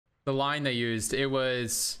the line they used. It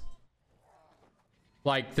was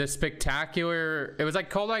like the spectacular. It was like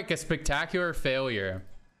called like a spectacular failure.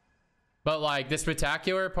 But like the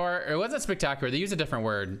spectacular part, it wasn't spectacular. They used a different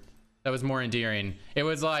word that was more endearing. It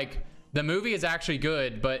was like the movie is actually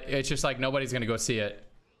good, but it's just like nobody's gonna go see it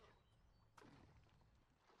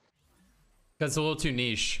because it's a little too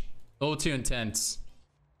niche, a little too intense.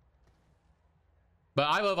 But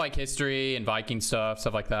I love like history and Viking stuff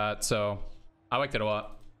like that, so I liked it a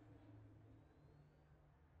lot.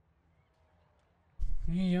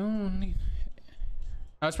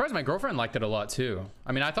 I was surprised my girlfriend liked it a lot too.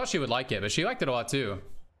 I mean, I thought she would like it, but she liked it a lot too.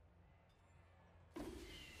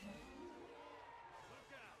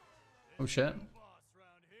 Oh shit.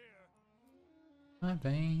 My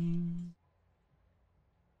vein.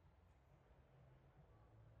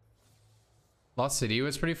 Lost City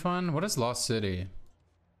was pretty fun. What is Lost City?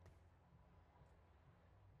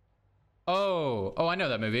 Oh, I know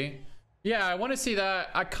that movie. Yeah, I want to see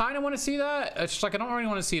that. I kind of want to see that. It's just like I don't really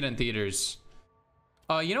want to see it in theaters.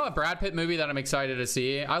 You know a Brad Pitt movie that I'm excited to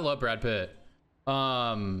see? I love Brad Pitt.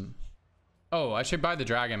 Oh, I should buy the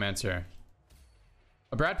Dragonmancer.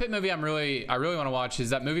 A Brad Pitt movie I really want to watch is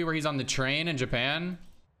that movie where he's on the train in Japan.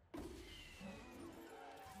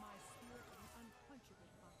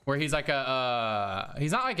 Where he's like a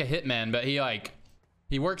he's not like a hitman, but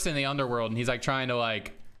he works in the underworld and he's like trying to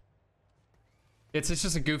like it's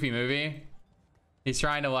just a goofy movie. He's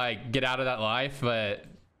trying to like get out of that life, but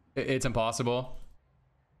it's impossible.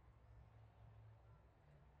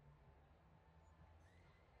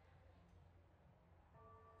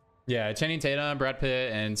 Yeah, Channing Tatum, Brad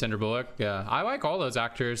Pitt, and Sandra Bullock. Yeah, I like all those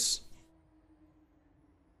actors.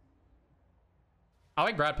 I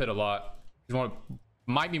like Brad Pitt a lot. He's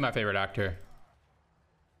might be my favorite actor.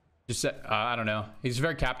 Just I don't know. He's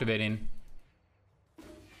very captivating.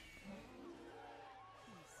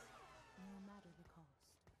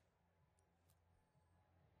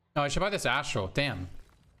 Oh, I should buy this Astral. Damn.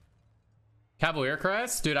 Cavalier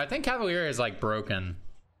Crest? Dude, I think Cavalier is like broken.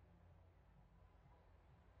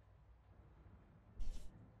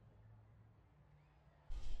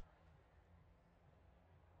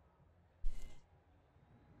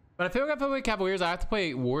 But I feel like if I play Cavaliers, I have to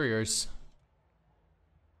play Warriors.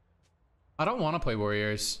 I don't want to play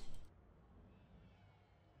Warriors.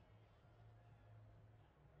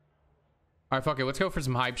 Alright, fuck it. Let's go for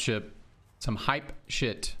some hype shit. Some hype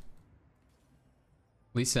shit.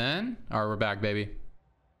 Lee Sin? Alright, we're back, baby.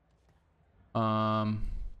 Alright,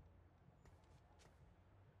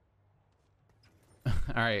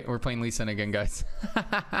 we're playing Lee Sin again, guys.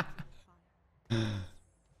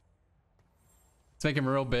 Let's make him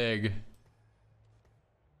real big.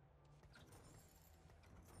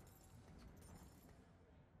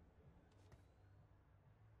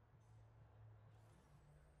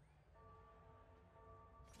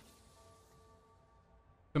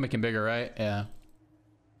 We'll make him bigger, right? Yeah.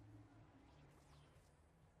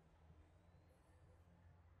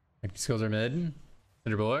 Skills are mid.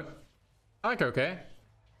 Sandra Bullock. I like her okay.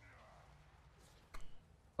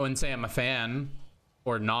 I wouldn't say I'm a fan.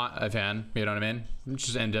 Or not a fan, you know what I mean? I'm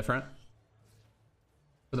just indifferent.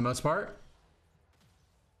 For the most part.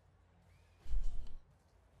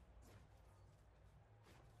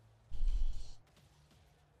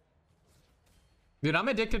 Dude, I'm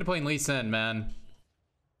addicted to playing Lee Sin, man.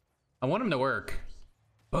 I want him to work.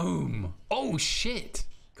 Boom. Oh, shit.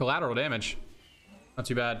 Collateral damage. Not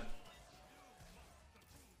too bad.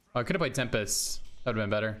 Oh, I could have played Tempest. That would have been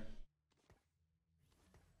better.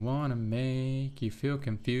 Wanna make you feel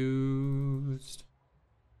confused.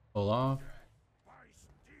 Pull off.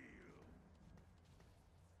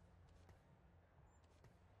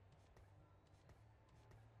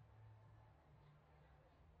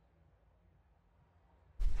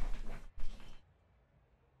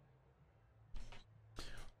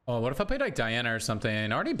 Oh, what if I played like Diana or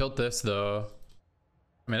something? I already built this though.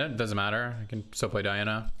 I mean, it doesn't matter. I can still play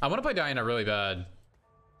Diana. I want to play Diana really bad.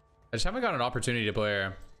 I just haven't got an opportunity to play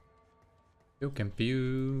her. Feel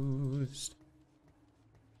confused.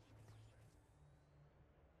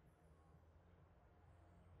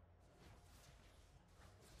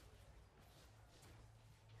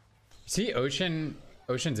 See Ocean's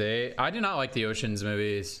 8. I do not like the Ocean's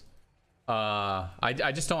movies.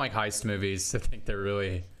 I just don't like heist movies. I think they're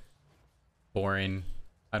really boring.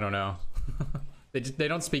 I don't know. They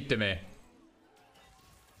don't speak to me.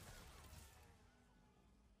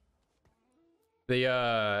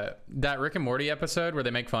 The that Rick and Morty episode where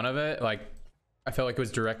they make fun of it, like I felt like it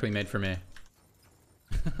was directly made for me.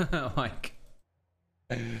 Like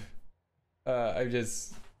I'm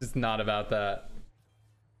just not about that.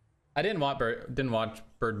 I didn't watch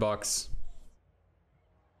Bird Box.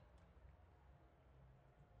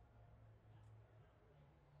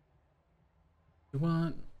 You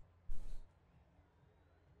want?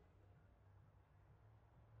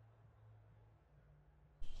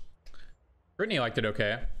 Brittany liked it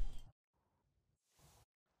okay.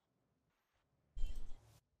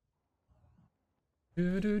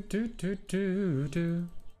 Do do do do do do.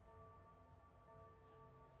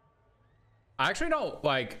 I actually don't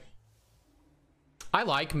like. I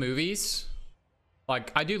like movies.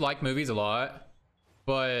 Like I do like movies a lot,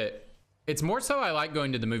 but it's more so I like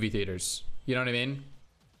going to the movie theaters. You know what I mean?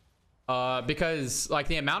 Because like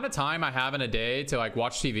the amount of time I have in a day to like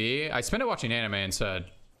watch TV, I spend it watching anime instead.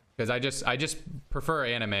 Because I just prefer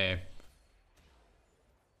anime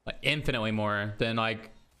like infinitely more than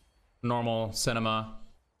like normal cinema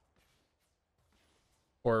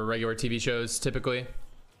or regular TV shows typically.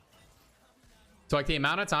 So like the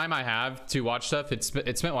amount of time I have to watch stuff, it's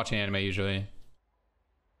spent watching anime usually.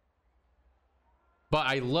 But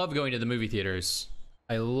I love going to the movie theaters.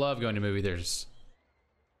 I love going to movie theaters.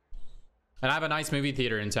 And I have a nice movie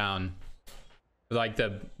theater in town. Like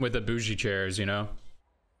with the bougie chairs, you know?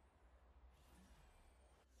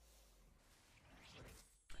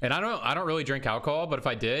 And I don't really drink alcohol, but if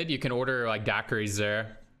I did, you can order like daiquiris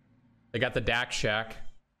there. They got the Dak Shack.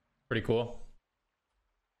 Pretty cool.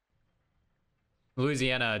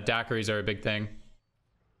 Louisiana daiquiris are a big thing.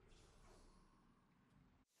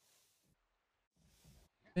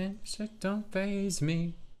 Don't faze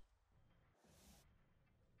me.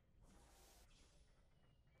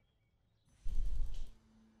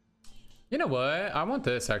 You know what? I want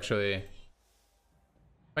this actually. If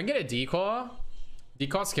I can get a decal.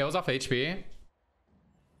 Decal scales off HP.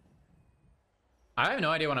 I have no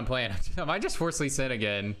idea what I'm playing. I might just force Lee Sin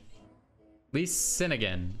again. Lee Sin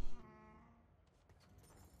again.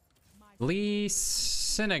 Lee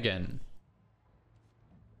Sin again.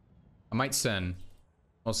 I might sin.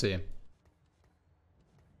 We'll see.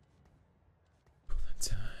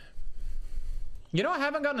 You know, I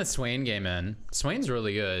haven't gotten a Swain game in. Swain's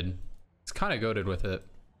really good. It's kind of goated with it.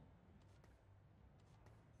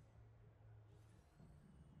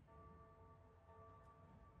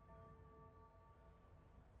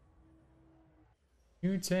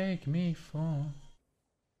 You take me for.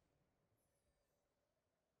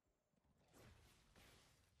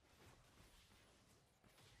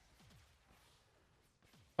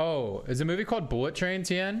 Oh, is a movie called Bullet Train,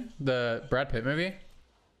 TN? The Brad Pitt movie?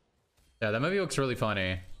 Yeah, that movie looks really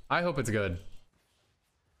funny. I hope it's good.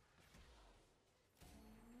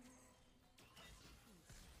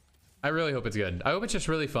 I really hope it's good. I hope it's just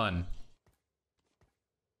really fun.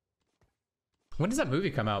 When does that movie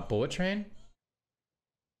come out? Bullet Train?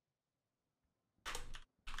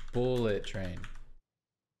 Bullet Train.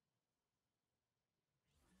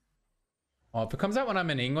 Oh, if it comes out when I'm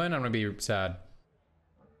in England, I'm gonna be sad.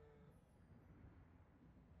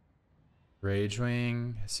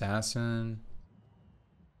 Ragewing Assassin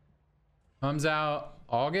comes out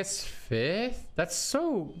August 5th. That's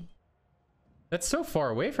so far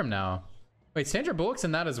away from now. Wait, Sandra Bullock's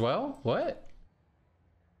in that as well? What?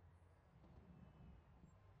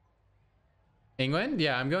 England?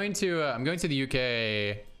 Yeah, I'm going to the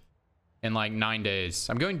UK in like 9 days.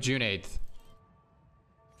 I'm going June 8th.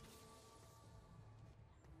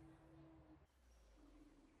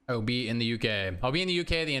 I'll be in the UK. I'll be in the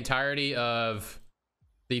UK the entirety of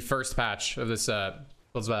the first patch of this set.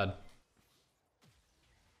 Feels bad.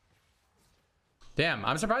 Damn,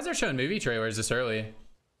 I'm surprised they're showing movie trailers this early.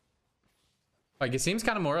 Like, it seems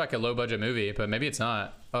kind of more like a low-budget movie, but maybe it's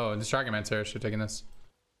not. Oh, this Dragonmancer should have taken this.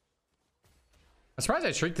 I'm surprised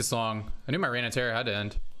I shrieked this long. I knew my Reign of Terror had to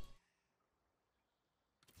end.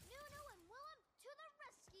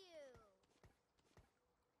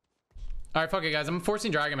 Alright, fuck it, guys. I'm forcing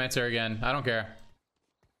Dragonmancer again. I don't care.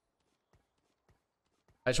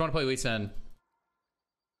 I just want to play Lee Sin.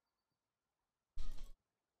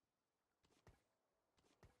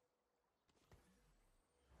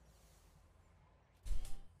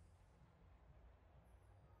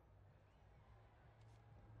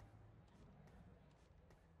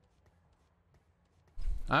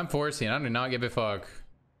 I'm forcing. I do not give a fuck.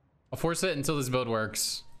 I'll force it until this build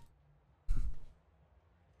works.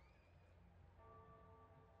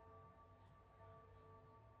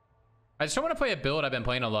 I just don't want to play a build I've been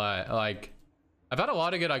playing a lot. Like, I've had a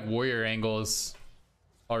lot of good like warrior angles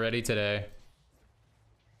already today.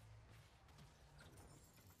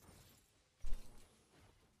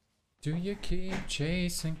 Do you keep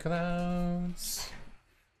chasing clouds?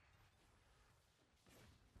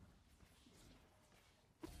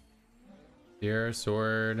 Dear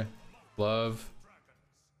sword. Love.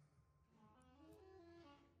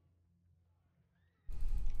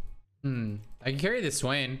 I can carry this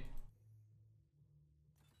Swain.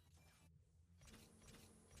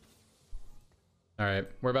 All right,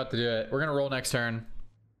 we're about to do it. We're gonna roll next turn.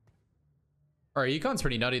 All right, Econ's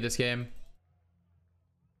pretty nutty this game.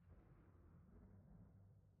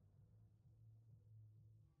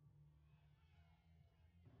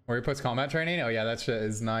 Where he puts combat training? Oh yeah, that shit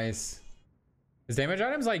is nice. Is damage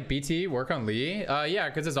items like BT work on Lee? Yeah,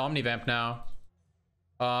 because it's Omnivamp now.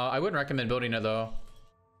 I wouldn't recommend building it though.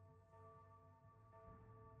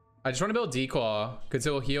 I just want to build Declaw because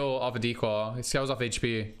it will heal off a Declaw. It scales off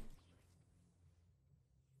HP.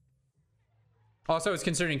 Also, it's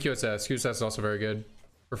considering QSS. QSS is also very good.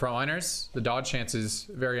 For frontliners, the dodge chance is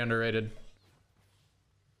very underrated.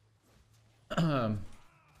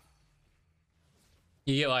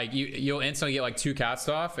 You get like, you'll instantly get like 2 cast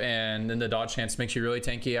off, and then the dodge chance makes you really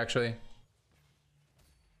tanky actually.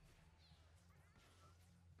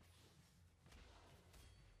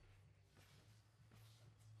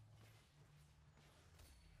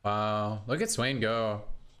 Wow, look at Swain go.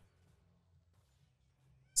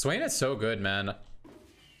 Swain is so good, man.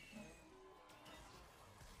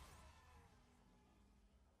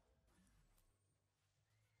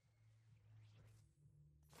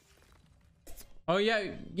 Oh yeah,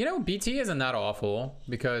 you know, BT isn't that awful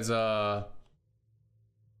because that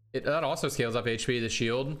also scales up HP, the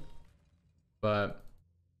shield. But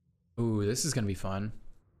ooh, this is gonna be fun.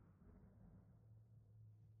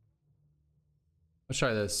 Let's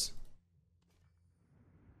try this.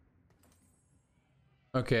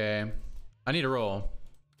 Okay, I need a roll.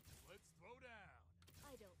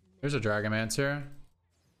 There's a Dragonmancer.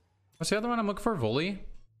 What's the other one I'm looking for? Volley? Is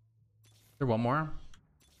there one more?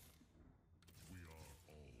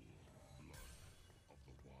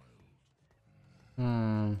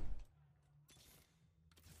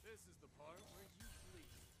 This is the part where you bleed.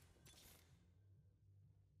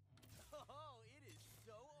 Oh, it is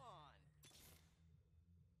so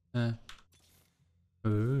on.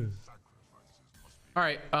 Ooh. All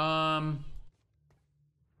right.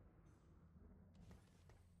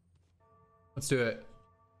 Let's do it.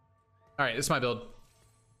 All right, this is my build.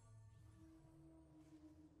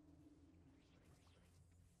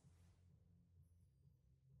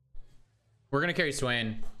 We're gonna carry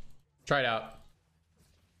Swain. Try it out.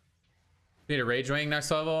 Need a Ragewing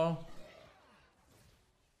next level.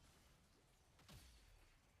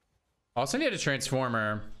 Also need a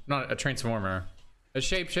Transformer. Not a Transformer. A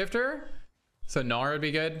Shapeshifter? So Gnar would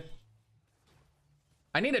be good.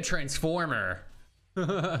 I need a Transformer. These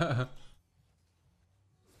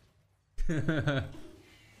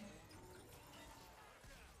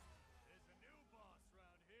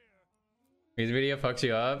video fucks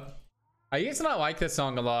you up. I used to not like this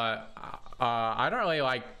song a lot. I don't really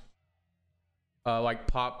like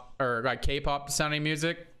pop or like K-pop sounding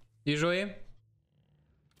music usually,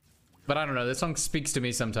 but I don't know, this song speaks to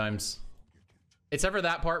me sometimes. Except for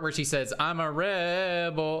that part where she says I'm a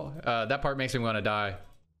rebel. That part makes me want to die.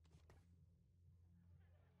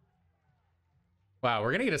 Wow,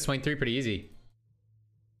 we're gonna get a Swain 3 pretty easy.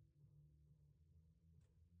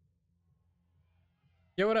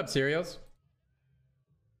 Yo, what up, Cereals?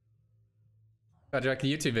 Got you like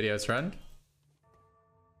the YouTube videos, friend.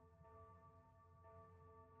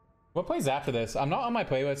 What plays after this? I'm not on my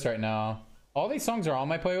playlist right now. All these songs are on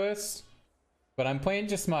my playlist, but I'm playing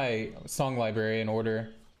just my song library in order.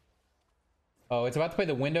 Oh, it's about to play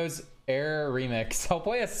the Windows Air remix. I'll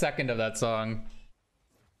play a second of that song.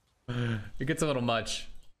 It gets a little much.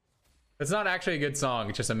 It's not actually a good song,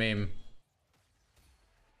 it's just a meme.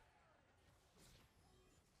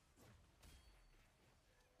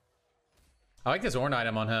 I like this Ornn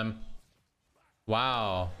item on him.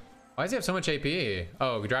 Wow. Why does he have so much AP?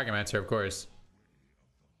 Oh, Dragonmancer, of course.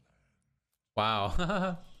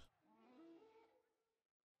 Wow.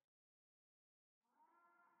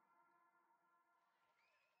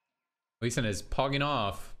 Leeson is pogging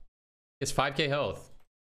off. He has 5k health.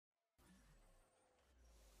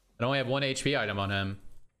 I only have 1 HP item on him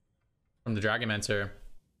from the Dragonmancer.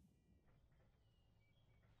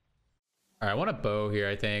 All right, I want a bow here,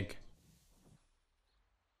 I think.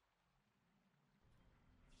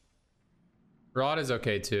 Rod is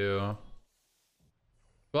okay too.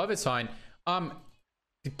 Glove is fine.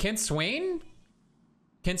 Can Swain's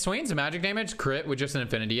magic damage crit with just an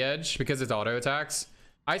infinity edge because it's auto attacks?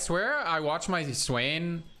 I swear I watched my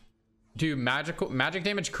Swain do magic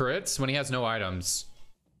damage crits when he has no items.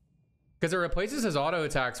 Because it replaces his auto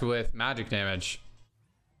attacks with magic damage.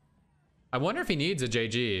 I wonder if he needs a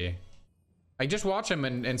JG. I just watch him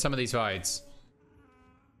in some of these fights.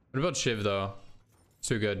 What about Shiv though?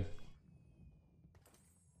 Too good.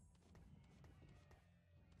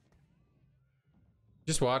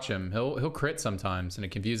 Just watch him. He'll crit sometimes and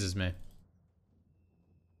it confuses me.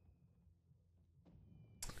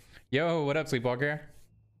 Yo, what up, Sleepwalker?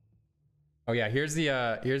 Oh yeah, here's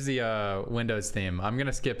the Windows theme. I'm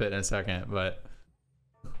gonna skip it in a second, but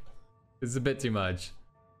it's a bit too much.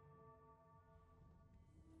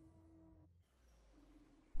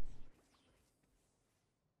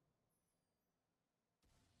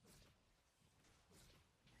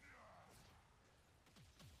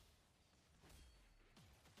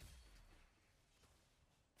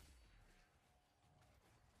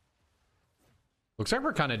 Looks like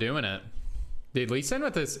we're kind of doing it. Dude, Lee Sin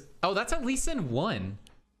with this. Oh, that's at Lee Sin 1.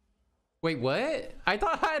 Wait, what? I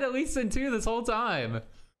thought I had a Lee Sin 2 this whole time.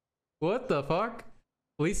 What the fuck?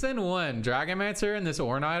 Lee Sin 1. Dragonmancer in this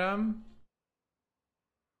Ornn item.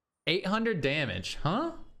 800 damage.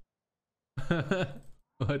 Huh?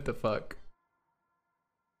 What the fuck?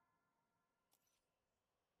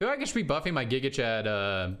 I feel like I should be buffing my Giga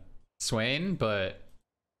Chad Swain, but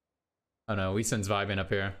I don't know. Lee Sin's vibing up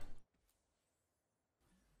here.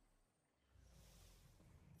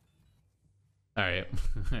 All right.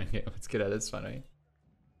 Okay, let's get at this funny.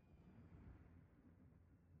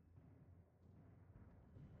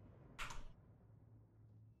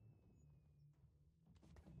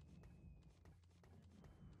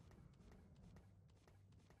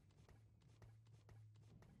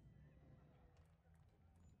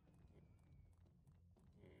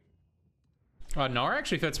 Gnar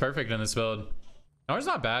actually fits perfect in this build. Gnar's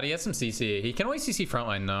not bad. He has some CC. He can only CC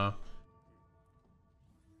frontline though.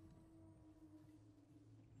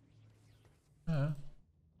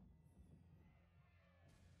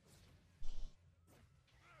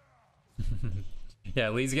 Yeah,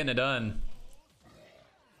 Lee's getting it done.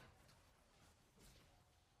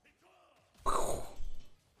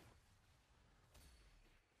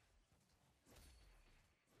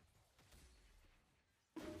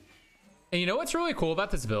 And you know what's really cool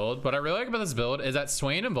about this build? What I really like about this build is that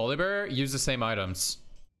Swain and Volibear use the same items.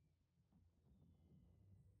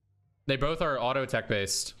 They both are auto tech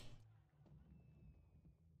based.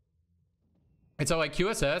 And so like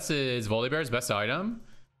QSS is Volibear's best item.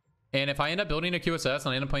 And if I end up building a QSS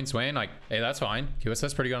and I end up playing Swain, like, hey, that's fine. QSS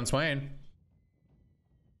is pretty good on Swain.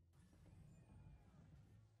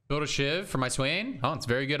 Build a Shiv for my Swain. Oh, it's a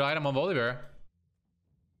very good item on Volibear.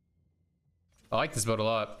 I like this build a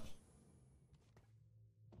lot.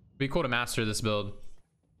 Be cool to master this build.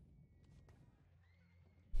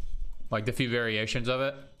 Like the few variations of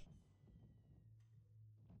it.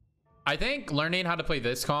 I think learning how to play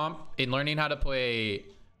this comp and learning how to play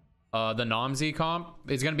the Nomzy comp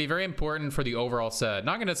is going to be very important for the overall set.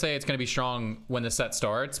 Not going to say it's going to be strong when the set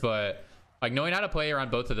starts, but like knowing how to play around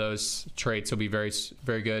both of those traits will be very,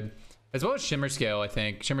 very good. As well as Shimmer Scale, I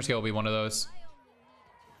think. Shimmer Scale will be one of those.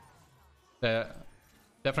 That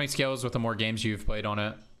definitely scales with the more games you've played on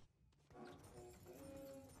it.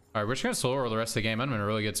 All right, we're just going to slow roll the rest of the game. I'm in a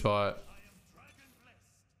really good spot.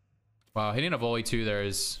 Wow, hitting a volley 2 there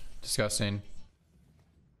is disgusting.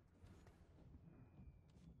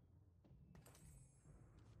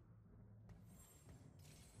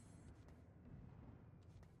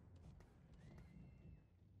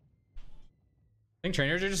 I think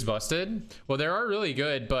trainers are just busted. Well, they are really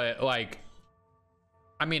good, but like,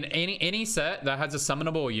 I mean, any set that has a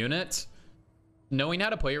summonable unit, knowing how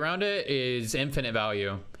to play around it is infinite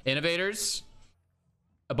value. Innovators,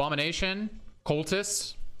 Abomination,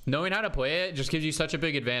 Cultists, knowing how to play it just gives you such a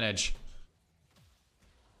big advantage.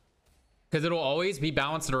 Because it'll always be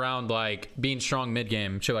balanced around like being strong mid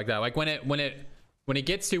game, shit like that. Like when it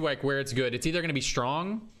gets to like where it's good, it's either gonna be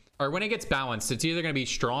strong, or when it gets balanced, it's either gonna be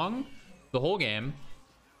strong the whole game,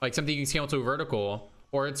 like something you can scale to a vertical,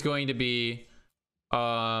 or it's going to be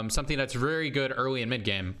something that's very good early and mid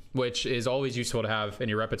game, which is always useful to have in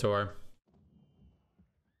your repertoire.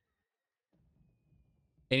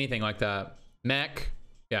 Anything like that. Mech,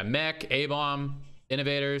 yeah, Mech, A-bomb,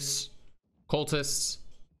 Innovators, Cultists.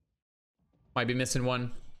 Might be missing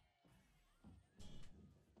one.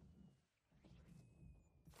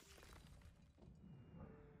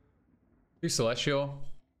 Do Celestial.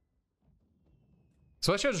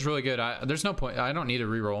 Celestial is really good. There's no point. I don't need a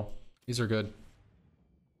reroll. These are good.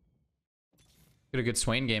 Get a good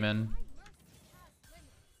Swain game in.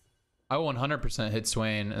 I will 100% hit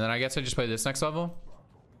Swain, and then I guess I just play this next level.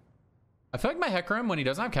 I feel like my Hecarim, when he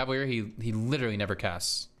doesn't have Cavalier, he literally never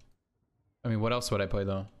casts. I mean, what else would I play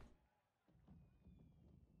though?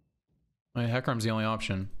 My Hecarim's the only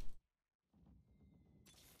option.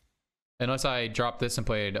 Unless I dropped this and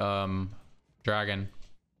played Dragon.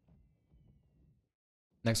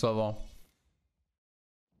 Next level.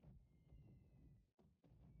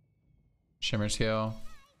 Shimmer scale.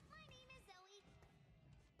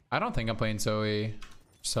 I don't think I'm playing Zoe.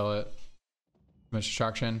 Sell it. Too much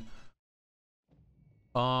distraction.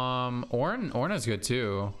 Ornna's good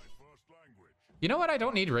too. You know what? I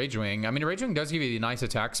don't need Ragewing. I mean, Ragewing does give you the nice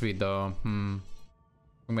attack speed though. I'm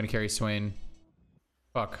gonna carry Swain.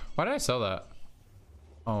 Fuck. Why did I sell that?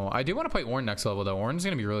 Oh, I do want to play Ornn next level though. Ornn's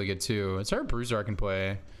gonna be really good too. Is there a bruiser I can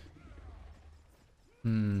play? I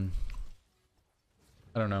don't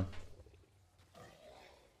know.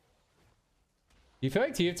 Do you feel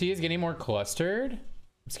like TFT is getting more clustered?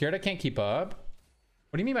 I'm scared I can't keep up.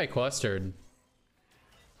 What do you mean by clustered?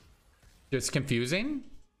 Just confusing?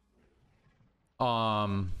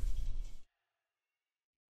 I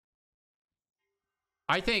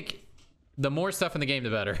think the more stuff in the game, the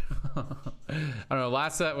better. I don't know.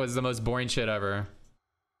 Last set was the most boring shit ever.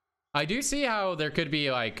 I do see how there could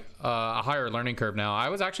be like a higher learning curve now. I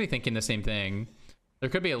was actually thinking the same thing. There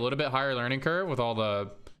could be a little bit higher learning curve with all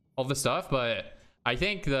the stuff, but I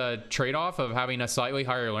think the trade-off of having a slightly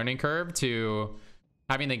higher learning curve to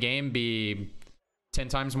having the game be 10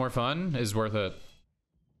 times more fun is worth it.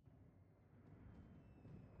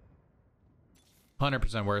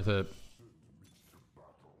 100% worth it.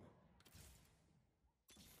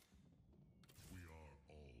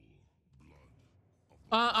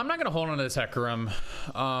 I'm not gonna hold on to this Hecarim.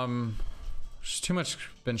 Just too much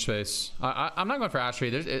bench space. I'm not going for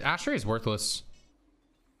Ashery. Ashery is worthless.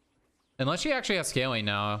 Unless she actually has scaling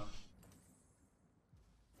now.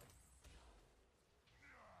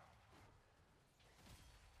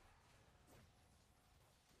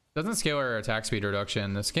 Doesn't scale her attack speed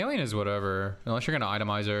reduction. The scaling is whatever. Unless you're gonna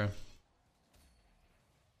itemize her.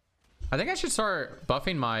 I think I should start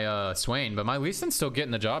buffing my Swain, but my Lee Sin's still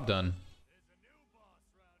getting the job done.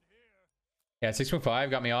 Yeah,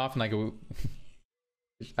 6.5 got me off, and like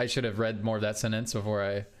I should have read more of that sentence before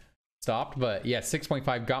I stopped. But yeah,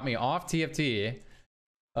 6.5 got me off TFT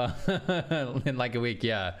in like a week.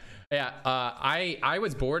 Yeah. I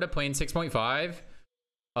was bored of playing 6.5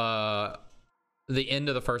 the end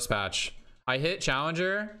of the first patch. I hit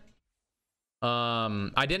Challenger.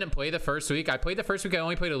 I didn't play the first week. I played the first week. I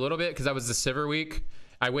only played a little bit because that was the Sivir week.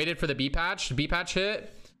 I waited for the B patch. B patch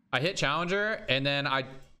hit. I hit Challenger, and then I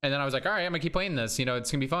was like, all right, I'm gonna keep playing this. You know,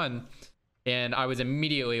 it's gonna be fun. And I was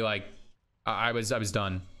immediately like, I was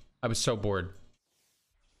done. I was so bored.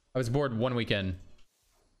 I was bored one weekend.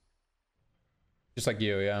 Just like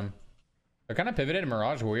you, yeah. I kind of pivoted to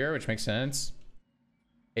Mirage Warrior, which makes sense.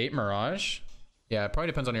 8 Mirage. Yeah, it probably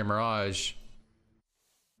depends on your Mirage.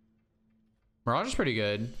 Mirage is pretty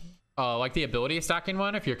good. Like the ability stacking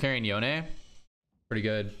one, if you're carrying Yone, pretty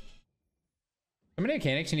good. How many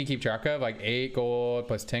mechanics you need to keep track of? Like 8 gold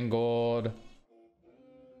plus 10 gold.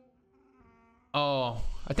 Oh,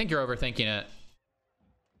 I think you're overthinking it.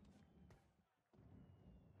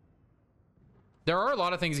 There are a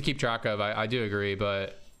lot of things to keep track of. I do agree,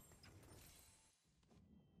 but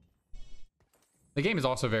the game is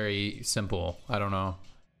also very simple. I don't know.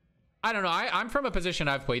 I'm from a position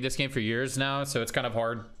I've played this game for years now, so it's kind of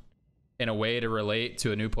hard in a way to relate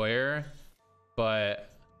to a new player, but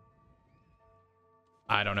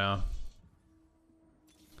I don't know.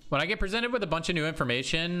 When I get presented with a bunch of new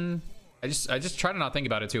information, I just try to not think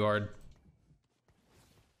about it too hard.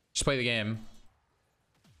 Just play the game.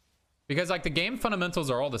 Because like the game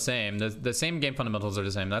fundamentals are all the same. The same game fundamentals are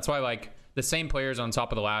the same. That's why like the same players on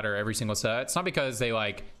top of the ladder every single set. It's not because they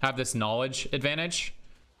like have this knowledge advantage.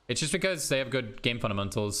 It's just because they have good game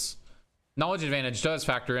fundamentals. Knowledge advantage does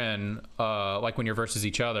factor in like when you're versus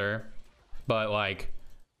each other, but like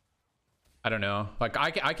I don't know. Like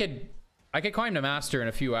I could climb to master in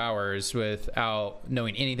a few hours without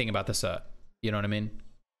knowing anything about the set. You know what I mean?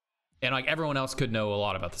 And like everyone else could know a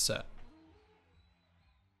lot about the set.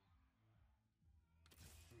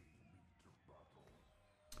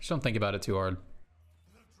 Just don't think about it too hard.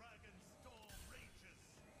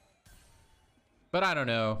 But I don't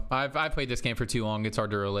know. I've played this game for too long. It's hard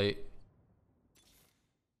to relate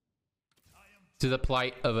to the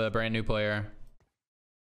plight of a brand new player.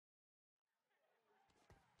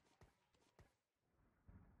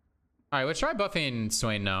 All right, let's try buffing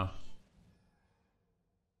Swain now.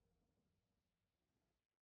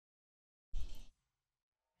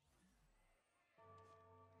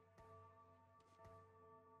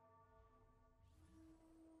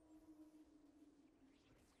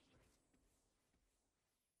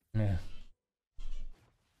 Yeah.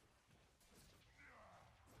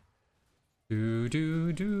 Do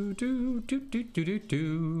do do do do do do do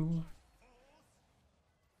do.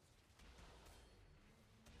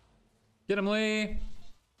 Get him, Lee.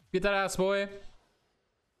 Get that ass, boy.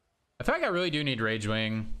 I feel like I really do need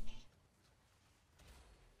Ragewing.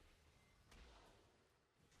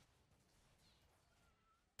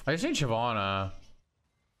 I just need Shyvana.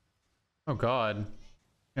 Oh god.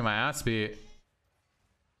 Get my ass beat.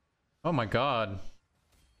 Oh my god.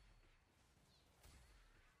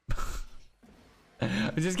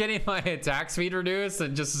 I'm just getting my attack speed reduced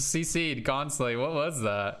and just CC'd constantly. What was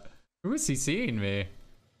that? Who was CC'ing me?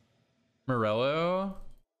 Morello?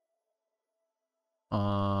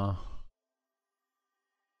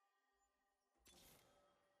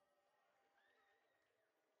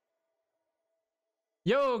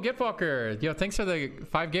 Yo, Gitwalker. Yo, thanks for the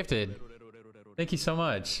 5 gifted. Thank you so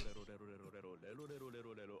much.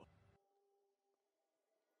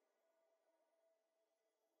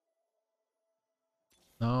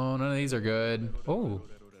 No, none of these are good. Oh.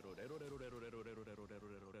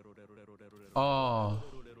 Oh.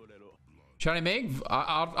 Should I make...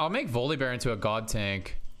 I'll make Volibear into a god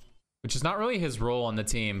tank. Which is not really his role on the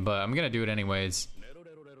team, but I'm gonna do it anyways.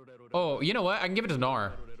 Oh, you know what? I can give it to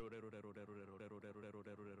Gnar.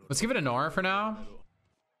 Let's give it a Gnar for now.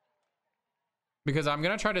 Because I'm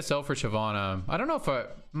gonna try to sell for Shyvana. I don't know if I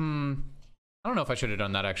don't know if I should have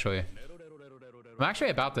done that actually. I'm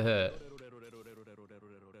actually about to hit.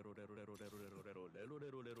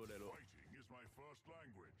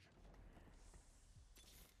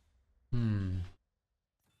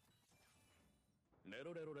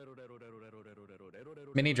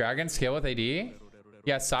 Mini dragon scale with AD?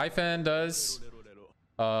 Yeah, Siphon does.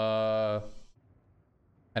 I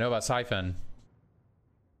know about Siphon.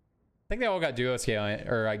 I think they all got duo scaling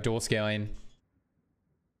or like dual scaling.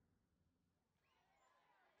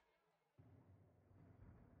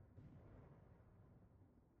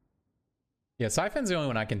 Yeah, Siphon's the only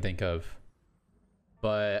one I can think of.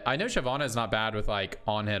 But I know Shyvana is not bad with like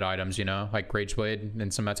on-hit items, you know, like Rage Blade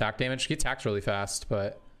and some attack damage. She attacks really fast,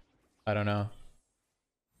 but I don't know.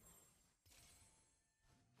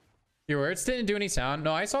 Your alerts didn't do any sound.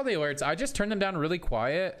 No, I saw the alerts. I just turned them down really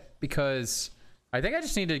quiet because I think I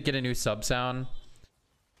just need to get a new sub sound.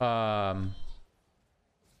 I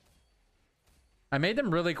made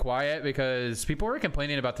them really quiet because people were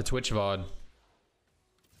complaining about the Twitch VOD.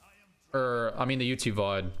 Or, I mean the YouTube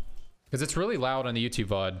VOD. Because it's really loud on the YouTube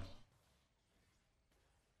VOD.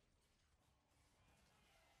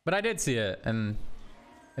 But I did see it. And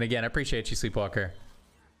again, I appreciate you, Sleepwalker.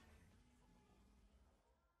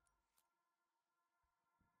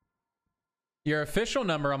 Your official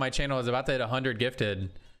number on my channel is about to hit 100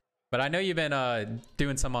 gifted. But I know you've been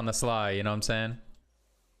doing some on the sly, you know what I'm saying?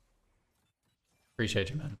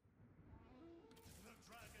 Appreciate you, man.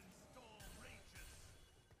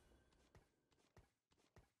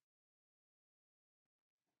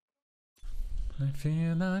 I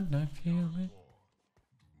feel it, I feel it.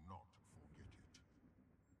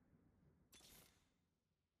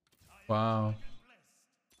 Wow.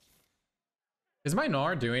 Is my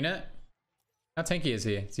Gnar doing it? How tanky is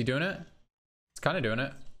he? Is he doing it? It's kind of doing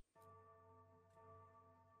it.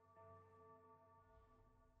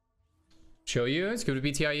 Shoyu is good with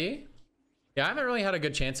BTIE? Yeah, I haven't really had a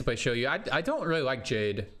good chance to play Shoyu. I don't really like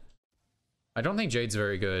Jade. I don't think Jade's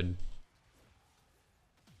very good.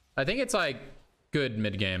 I think it's like good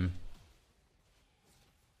mid game.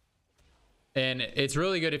 And it's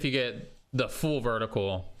really good if you get the full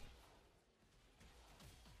vertical.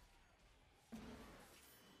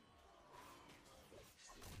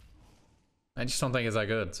 I just don't think it's that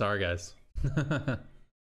good. Sorry, guys.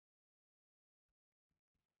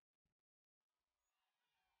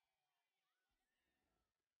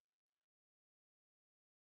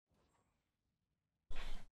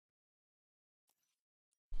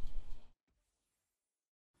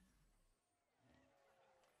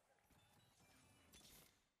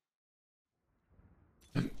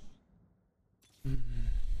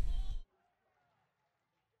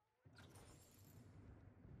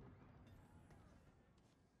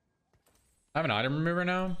 I have an item remover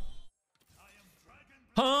now.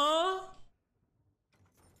 Huh?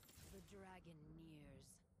 The dragon nears.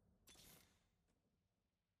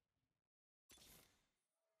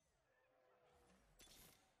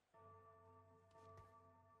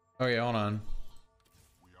 Okay, hold on.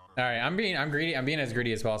 All right, I'm being as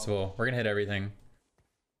greedy as possible. We're gonna hit everything.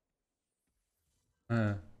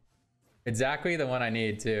 Exactly the one I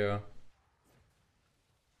need too.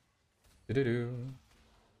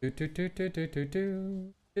 I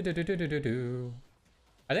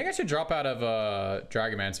think I should drop out of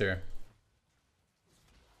Dragonmancer.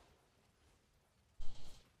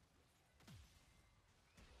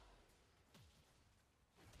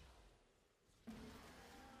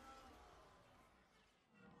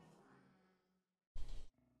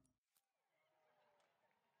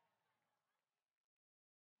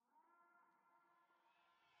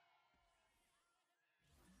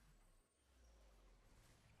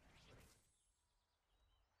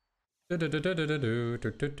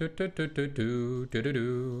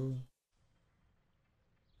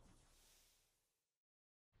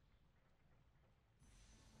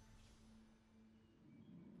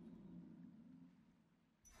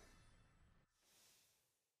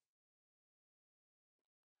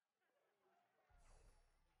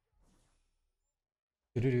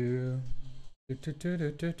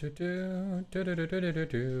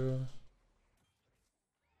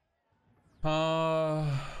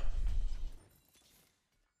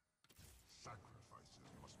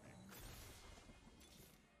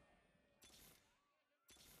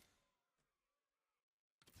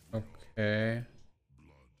 Okay.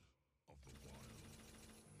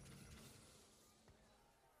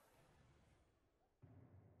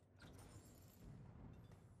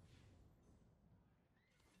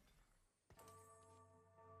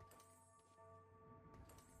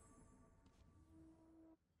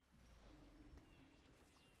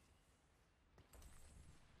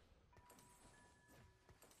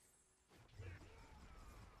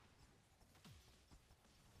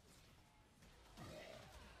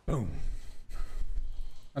 Boom.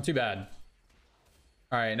 Not too bad.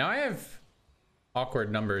 All right, now I have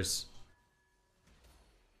awkward numbers.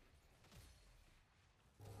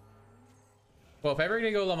 Well, if I ever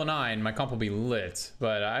gonna go level 9, my comp will be lit,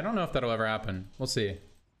 but I don't know if that'll ever happen. We'll see.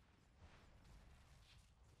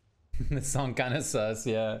 This song kind of sus,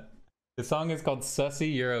 yeah. The song is called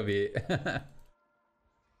Sussy Eurobeat.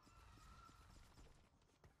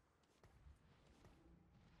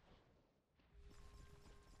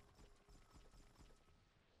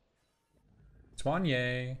 Swain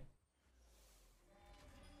I.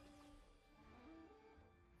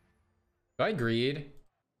 Do I greed?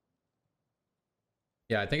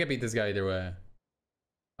 Yeah, I think I beat this guy either way.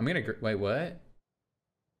 I'm gonna wait, what?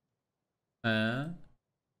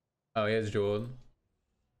 Oh, he has jeweled.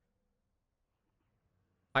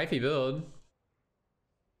 Hyphy build.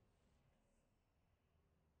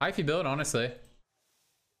 Hyphy build, honestly.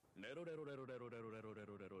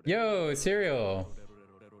 Yo, Cereal.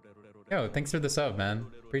 Yo, thanks for the sub, man.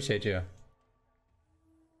 Appreciate you.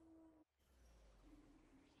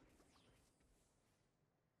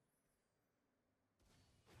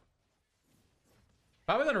 If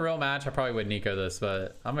I was in a real match, I probably would Nico this,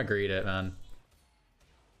 but I'm gonna greed it, man.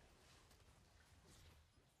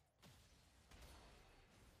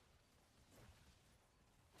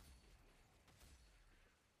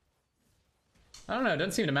 I don't know, it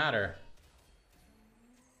doesn't seem to matter.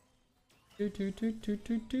 We're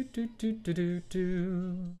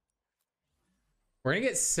gonna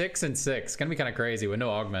get 6 and 6. Gonna be kind of crazy with no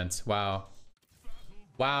augments. Wow.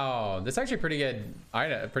 Wow, this is actually pretty good.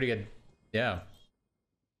 Pretty good. Yeah.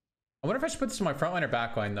 I wonder if I should put this in my front line or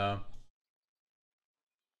back line though.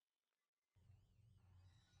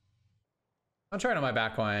 I'll try it on my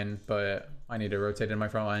back line, but I need to rotate in my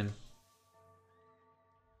front line.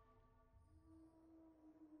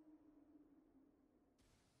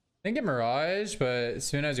 I think get Mirage, but as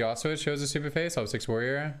soon as Yasuo shows a super face, I'll have 6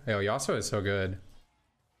 Warrior. Yo, Yasuo is so good.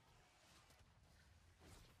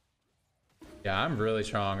 Yeah, I'm really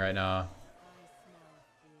strong right now.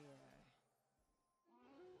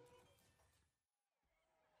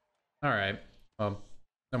 Alright. Well,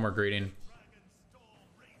 no more greeting.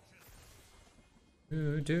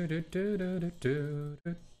 Here you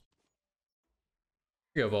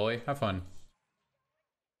go, Volley. Have fun.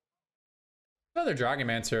 Another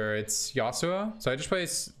Dragonmancer, it's Yasuo. So I just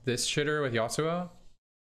place this shitter with Yasuo.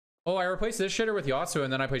 Oh, I replaced this shitter with Yasuo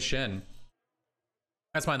and then I play Shin.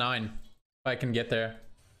 That's my 9. If I can get there.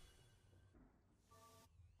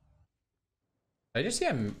 Did I just see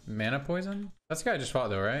a mana poison? That's the guy I just fought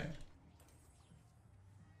though, right?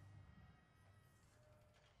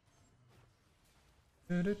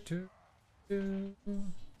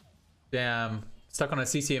 Damn. Stuck on a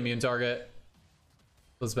CC immune target.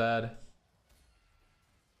 Was bad.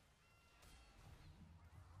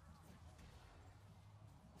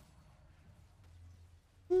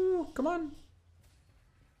 Ooh, come on.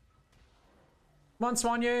 Come on,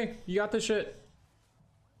 Swain I. You got this shit.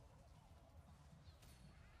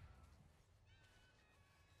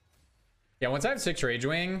 Yeah, once I have 6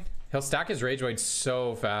 Ragewing, he'll stack his Ragewing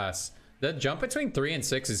so fast. The jump between 3 and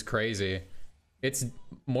 6 is crazy. It's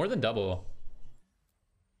more than double.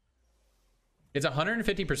 It's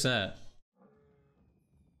 150%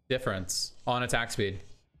 difference on attack speed.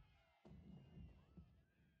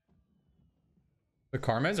 The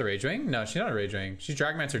Karma is a Ragewing? No, she's not a Ragewing. She's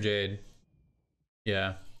Dragonmancer Jade.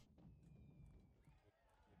 Yeah.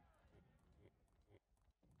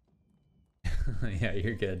 Yeah,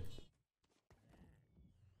 you're good.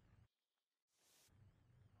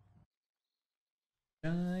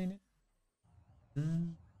 Shine.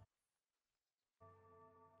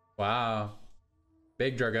 Wow.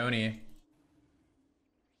 Big Dragoni.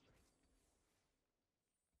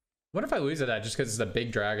 What if I lose at that just because it's a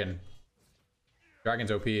big dragon?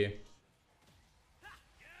 Dragon's OP.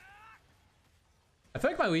 I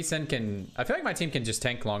feel like my Lee Sin can... I feel like my team can just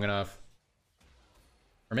tank long enough.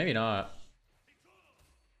 Or maybe not.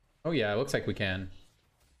 Oh yeah, it looks like we can.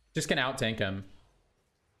 Just can out-tank him.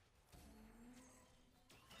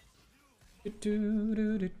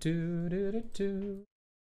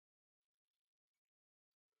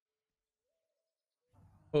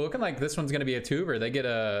 Well, looking like this one's gonna be a tuber. They get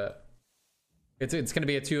a... It's gonna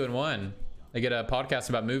be a 2-in-1. They get a podcast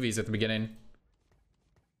about movies at the beginning.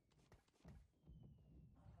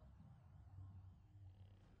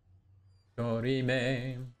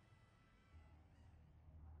 Dorime.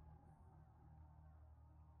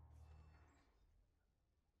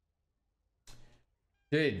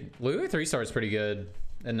 Dude, Lulu 3-star is pretty good,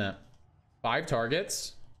 isn't it? 5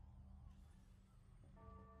 targets.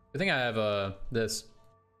 I think I have this.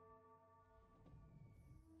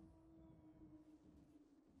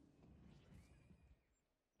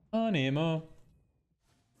 Animo.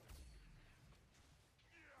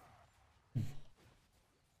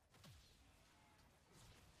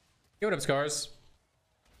 Yo, what up, Scars?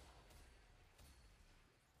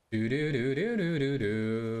 Do do do do do do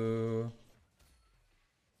do.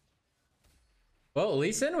 Well,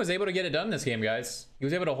 Lee Sin was able to get it done this game, guys. He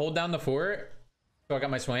was able to hold down the fort. So I got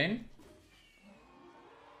my Swain.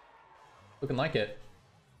 Looking like it.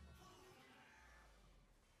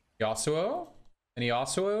 Yasuo? Any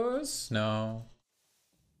Yasuos? No.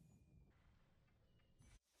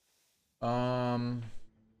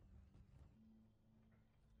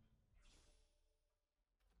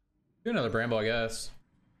 Do another Bramble, I guess.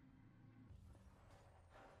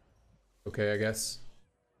 Okay, I guess.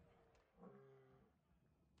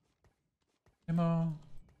 Ammo.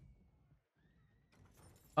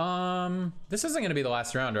 This isn't gonna be the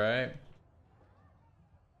last round, right?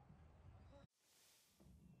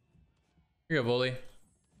 Here you go, Volley.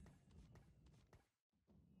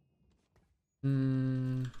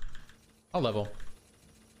 I'll level.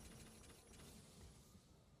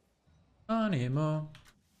 Animo.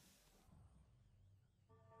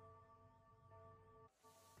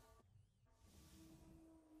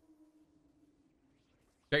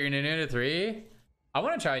 Got your Nunu to 3? I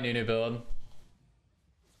want to try a Nunu build.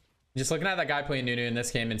 Just looking at that guy playing Nunu in this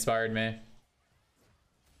game inspired me.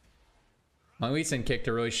 My Lee Sin kicked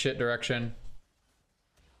a really shit direction.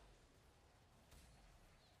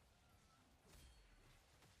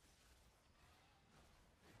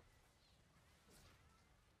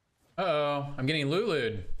 Uh-oh, I'm getting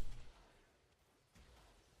Lulu'd.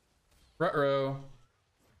 Ruh-roh.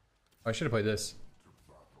 Oh, I should have played this.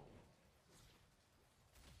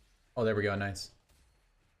 Oh, there we go, nice.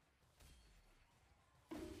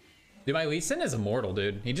 Dude, my Lee Sin is immortal,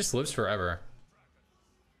 dude. He just lives forever.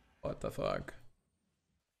 What the fuck?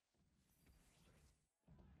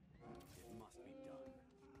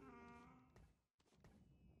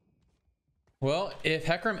 Well, if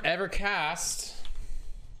Hecarim ever cast,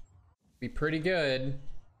 be pretty good.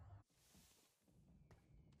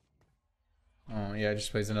 Oh yeah,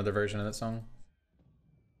 just plays another version of that song.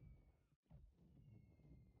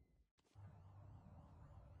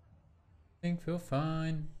 Think feel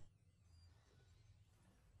fine.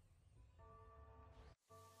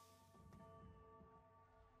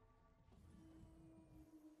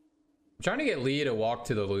 I'm trying to get Lee to walk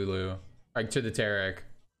to the Lulu, like to the Tarek,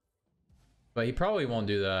 but he probably won't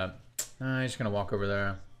do that. Nah, he's just gonna walk over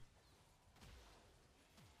there.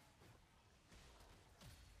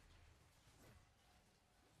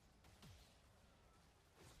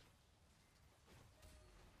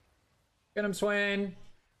 Get him, Swain.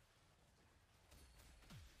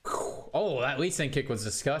 Oh, that Lee Sin kick was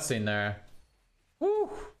disgusting there. Woo.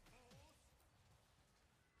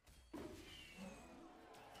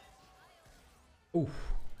 Ooh,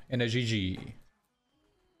 and a GG.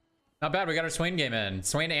 Not bad, we got our Swain game in.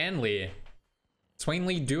 Swain and Lee. Swain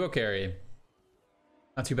Lee duo carry.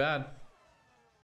 Not too bad.